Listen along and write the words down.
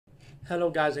Hello,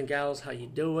 guys and gals. How you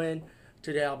doing?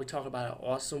 Today, I'll be talking about an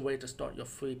awesome way to start your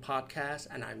free podcast,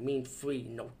 and I mean free.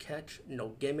 No catch, no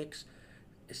gimmicks.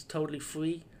 It's totally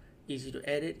free, easy to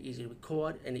edit, easy to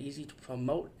record, and easy to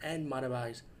promote and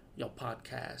monetize your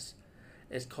podcast.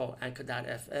 It's called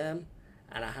Anchor.fm,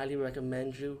 and I highly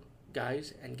recommend you,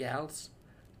 guys and gals,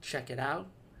 check it out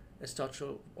and start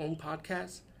your own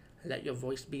podcast and let your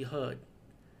voice be heard.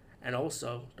 And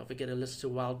also, don't forget to listen to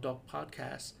Wild Dog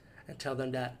Podcast and tell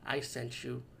them that I sent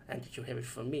you and that you hear it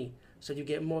from me. So you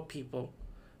get more people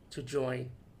to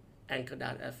join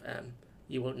Anchor.fm.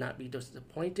 You will not be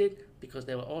disappointed because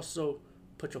they will also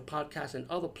put your podcast in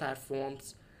other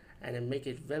platforms and then make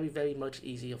it very, very much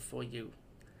easier for you.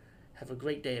 Have a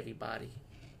great day, everybody.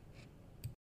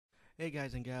 Hey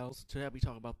guys and gals, today I'll be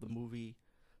talking about the movie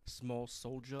Small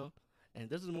Soldier, and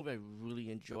this is a movie I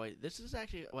really enjoyed. This is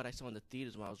actually what I saw in the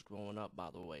theaters when I was growing up, by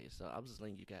the way, so I'm just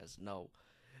letting you guys know.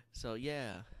 So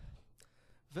yeah,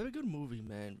 very good movie,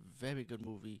 man, very good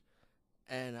movie,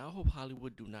 and I hope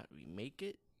Hollywood do not remake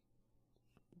it,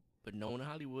 but knowing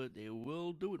Hollywood, they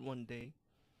will do it one day,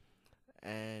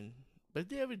 and but if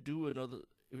they ever do another,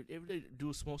 if they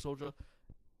do a Small Soldier,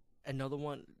 another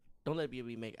one, don't let it be a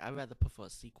remake. I'd rather prefer a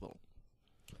sequel.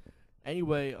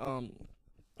 Anyway,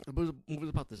 the movie's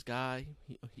about this guy.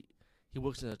 He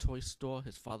works in a toy store,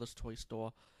 his father's toy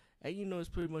store, and it's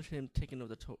pretty much him taking care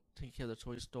of the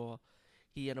toy store.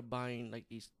 He ended up buying like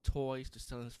these toys to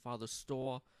sell in his father's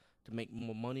store to make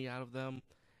more money out of them,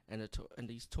 and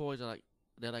these toys are like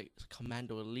they're like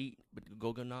Commando Elite with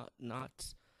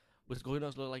Gorgonauts, which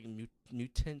Gorgonauts look like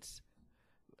mutants,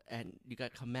 and you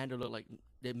got Commando look like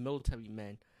they're military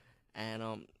men, and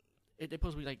they're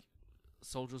supposed to be like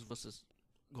soldiers versus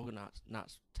Gorgonauts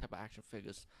type of action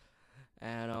figures.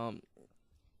 And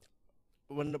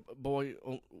when the boy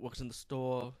works in the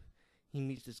store, he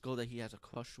meets this girl that he has a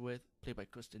crush with, played by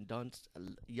Kristen Dunst, a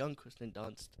young Kristen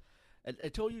Dunst. I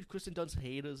told you Kristen Dunst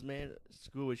haters, man.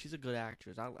 Screw it. She's a good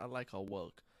actress. I like her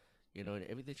work. And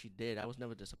everything she did, I was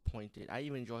never disappointed. I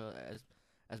even enjoy her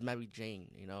as Mary Jane.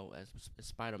 As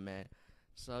Spider Man.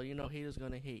 So haters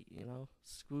gonna hate.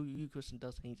 Screw you, Kristen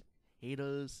Dunst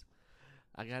haters.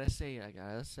 I gotta say it. I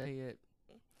gotta say it.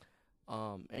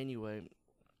 Anyway,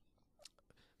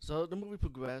 so the movie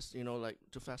progressed. Like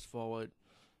to fast forward,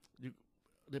 you,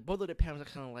 both of their parents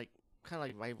are kind of like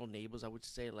rival neighbors. I would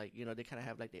say, like they kind of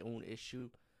have like their own issue,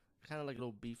 kind of like a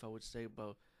little beef. I would say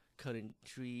about cutting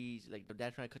trees. Like the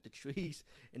dad trying to cut the trees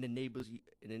in the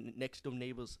next door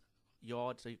neighbor's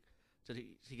yard, so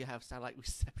he can have satellite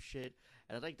reception.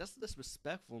 And I was like, that's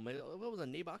disrespectful, man. If it was a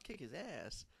neighbor, I'll kick his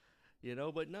ass.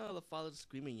 But no, the father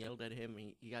screaming yelled at him.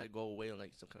 He got to go away on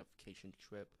like some kind of vacation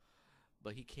trip.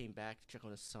 But he came back to check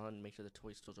on his son, make sure the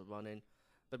toy stores are running.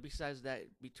 But besides that,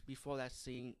 before that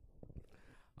scene,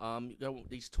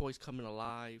 these toys coming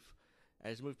alive.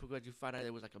 As the movie progressed, you find out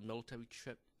there was like a military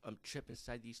chip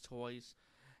inside these toys,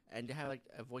 and they have like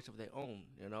a voice of their own.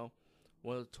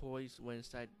 One of the toys went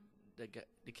inside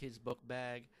the kid's book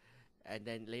bag, and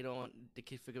then later on, the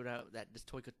kid figured out that this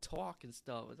toy could talk and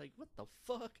stuff. It's like, what the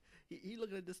fuck? He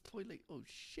looking at this toy like, oh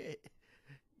shit.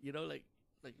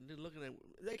 Like they're looking at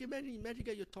like imagine you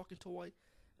got your talking toy.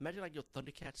 Imagine like your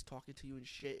Thundercats talking to you and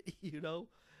shit.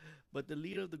 But the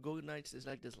leader of the Golden Knights is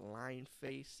like this lion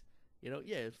face. Yeah,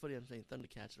 it's funny I'm saying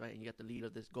Thundercats, right? And you got the leader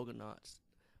of this Gorgonauts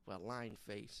with a lion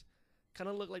face. Kind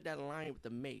of look like that lion with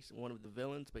the mace, one of the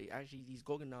villains, but actually these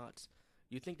Gorgonauts,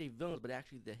 you think they villains, but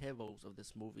actually the heroes of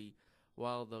this movie,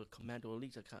 while the Commando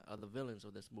Elites are the villains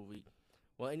of this movie.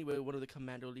 Well, anyway, one of the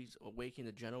Commando Elites, Awakening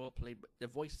the General, the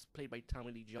voice is played by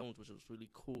Tommy Lee Jones, which was really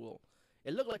cool.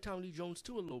 It looked like Tommy Lee Jones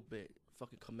too a little bit,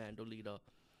 fucking Commando leader.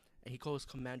 And he calls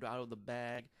Commando out of the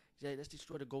bag. He said, let's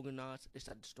destroy the Gorgonauts. They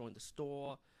start destroying the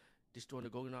store, destroying the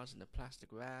Gorgonauts in the plastic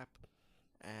wrap.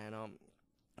 And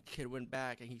the kid went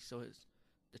back and he saw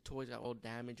the toys got all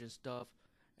damaged and stuff.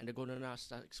 And the Gorgonauts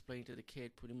start explaining to the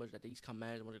kid pretty much that these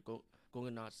commandos want the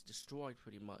Gorgonauts destroyed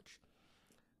pretty much.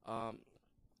 Um,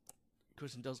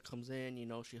 Kristen Dunst comes in,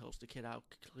 she helps the kid out,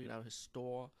 clean out his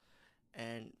store,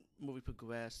 and movie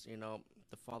progressed.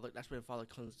 That's when the father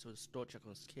comes to the store, check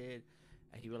on his kid,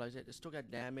 and he realizes that the store got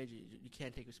damaged. You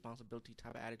can't take responsibility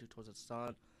type of attitude towards his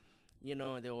son,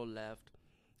 and they all left.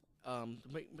 The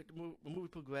movie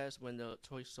progressed when the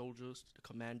toy soldiers, the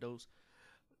commandos,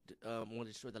 want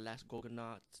to destroy the last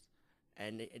Gorgonauts,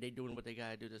 and they doing what they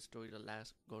gotta do to destroy the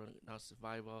last Gorgonaut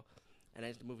survivor. And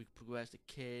as the movie progressed, the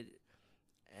kid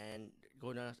and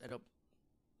Gorgonauts end up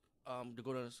the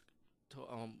Gorgonauts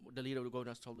the leader of the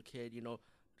Gorgonauts told the kid,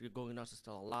 the Gorgonauts is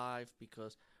still alive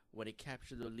because when they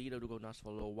captured the leader of the Gorgonauts for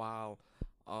a little while,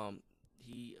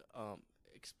 he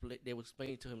explain. They will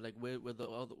explain to him like where the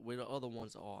other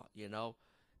ones are,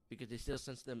 because they still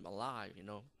sense them alive,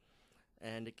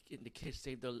 And the kids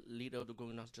save the leader of the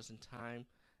Gorgonauts just in time,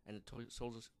 and the toy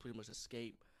soldiers pretty much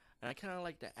escape. And I kind of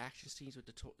like the action scenes with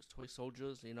the toy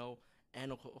soldiers,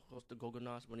 and of course the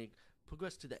Gorgonauts when they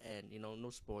progress to the end. No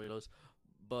spoilers,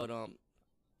 but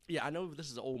yeah, I know this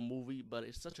is an old movie, but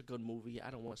it's such a good movie.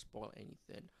 I don't want to spoil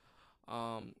anything.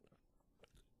 Um,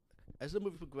 as the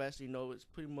movie progressed, it's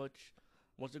pretty much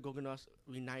once the Gorgonauts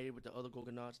reunited with the other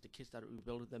Gorgonauts, the kids started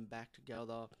rebuilding them back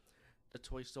together. The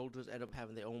toy soldiers ended up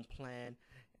having their own plan,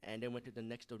 and they went to the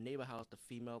next door neighbor house, the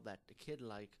female that the kid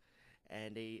liked,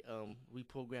 and they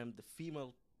reprogrammed the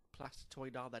female plastic toy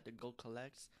doll that the girl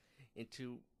collects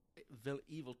into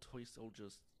evil toy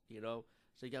soldiers.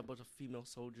 So you got a bunch of female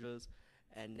soldiers,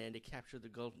 and then they captured the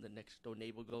girl from the next door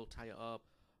neighbor girl, tie her up,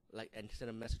 like, and send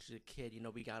a message to the kid.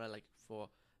 We got her like for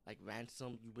like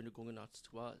ransom. You bring the Gorgonauts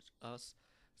to us.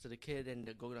 So the kid and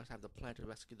the Gorgonauts have the plan to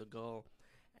rescue the girl,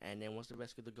 and then once they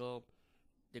rescue the girl,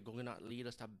 the Gorgonaut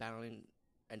leader start battling,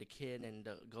 and the kid and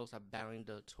the girl start battling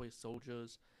the toy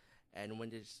soldiers. And when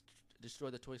they destroy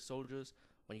the toy soldiers,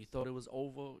 when you thought it was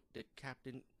over,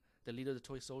 the leader of the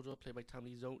toy soldier, played by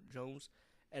Tommy Jones,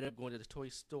 ended up going to the toy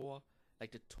store,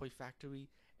 like the toy factory,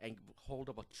 and hold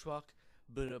up a truck,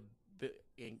 and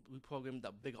reprogram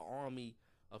the big army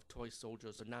of toy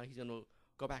soldiers. So now he's gonna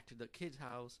go back to the kid's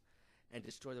house and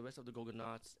destroy the rest of the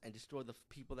Gorgonauts and destroy the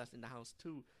people that's in the house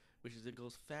too, which is the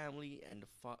girl's family and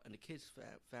the kid's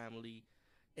family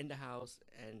in the house,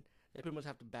 and they pretty much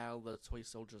have to battle the toy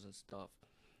soldiers and stuff.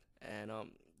 And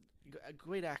a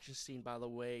great action scene, by the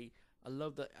way. I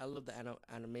love the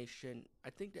animation. I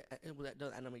think that it was the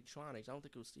animatronics. I don't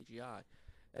think it was CGI.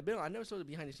 I never saw the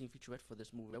behind the scene featurette for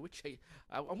this movie.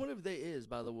 I wonder if there is.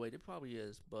 By the way, there probably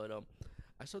is. But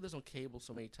I saw this on cable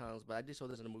so many times. But I did saw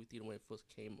this in the movie theater when it first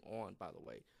came on. By the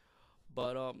way,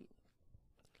 but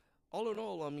all in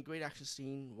all, great action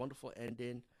scene, wonderful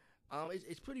ending.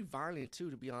 It's pretty violent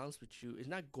too, to be honest with you. It's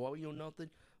not gory or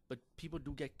nothing, but people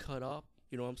do get cut up.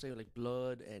 You know what I'm saying, like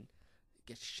blood and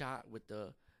get shot with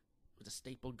the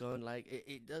staple gun. Like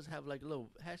it does have like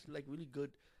has like really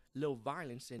good little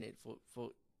violence in it for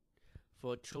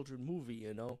a children movie.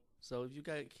 So if you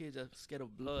got kids that are scared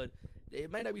of blood,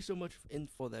 it might not be so much in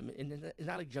for them. And it's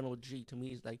not like General G to me.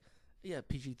 It's like, yeah,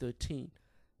 PG-13.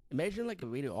 Imagine like a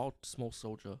rated R Small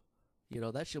Soldier.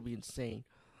 That should be insane.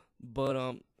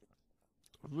 But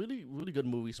really, really good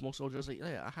movie. Small Soldiers. Like,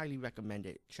 yeah, I highly recommend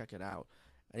it. Check it out.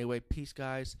 Anyway, peace,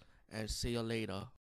 guys, and see you later.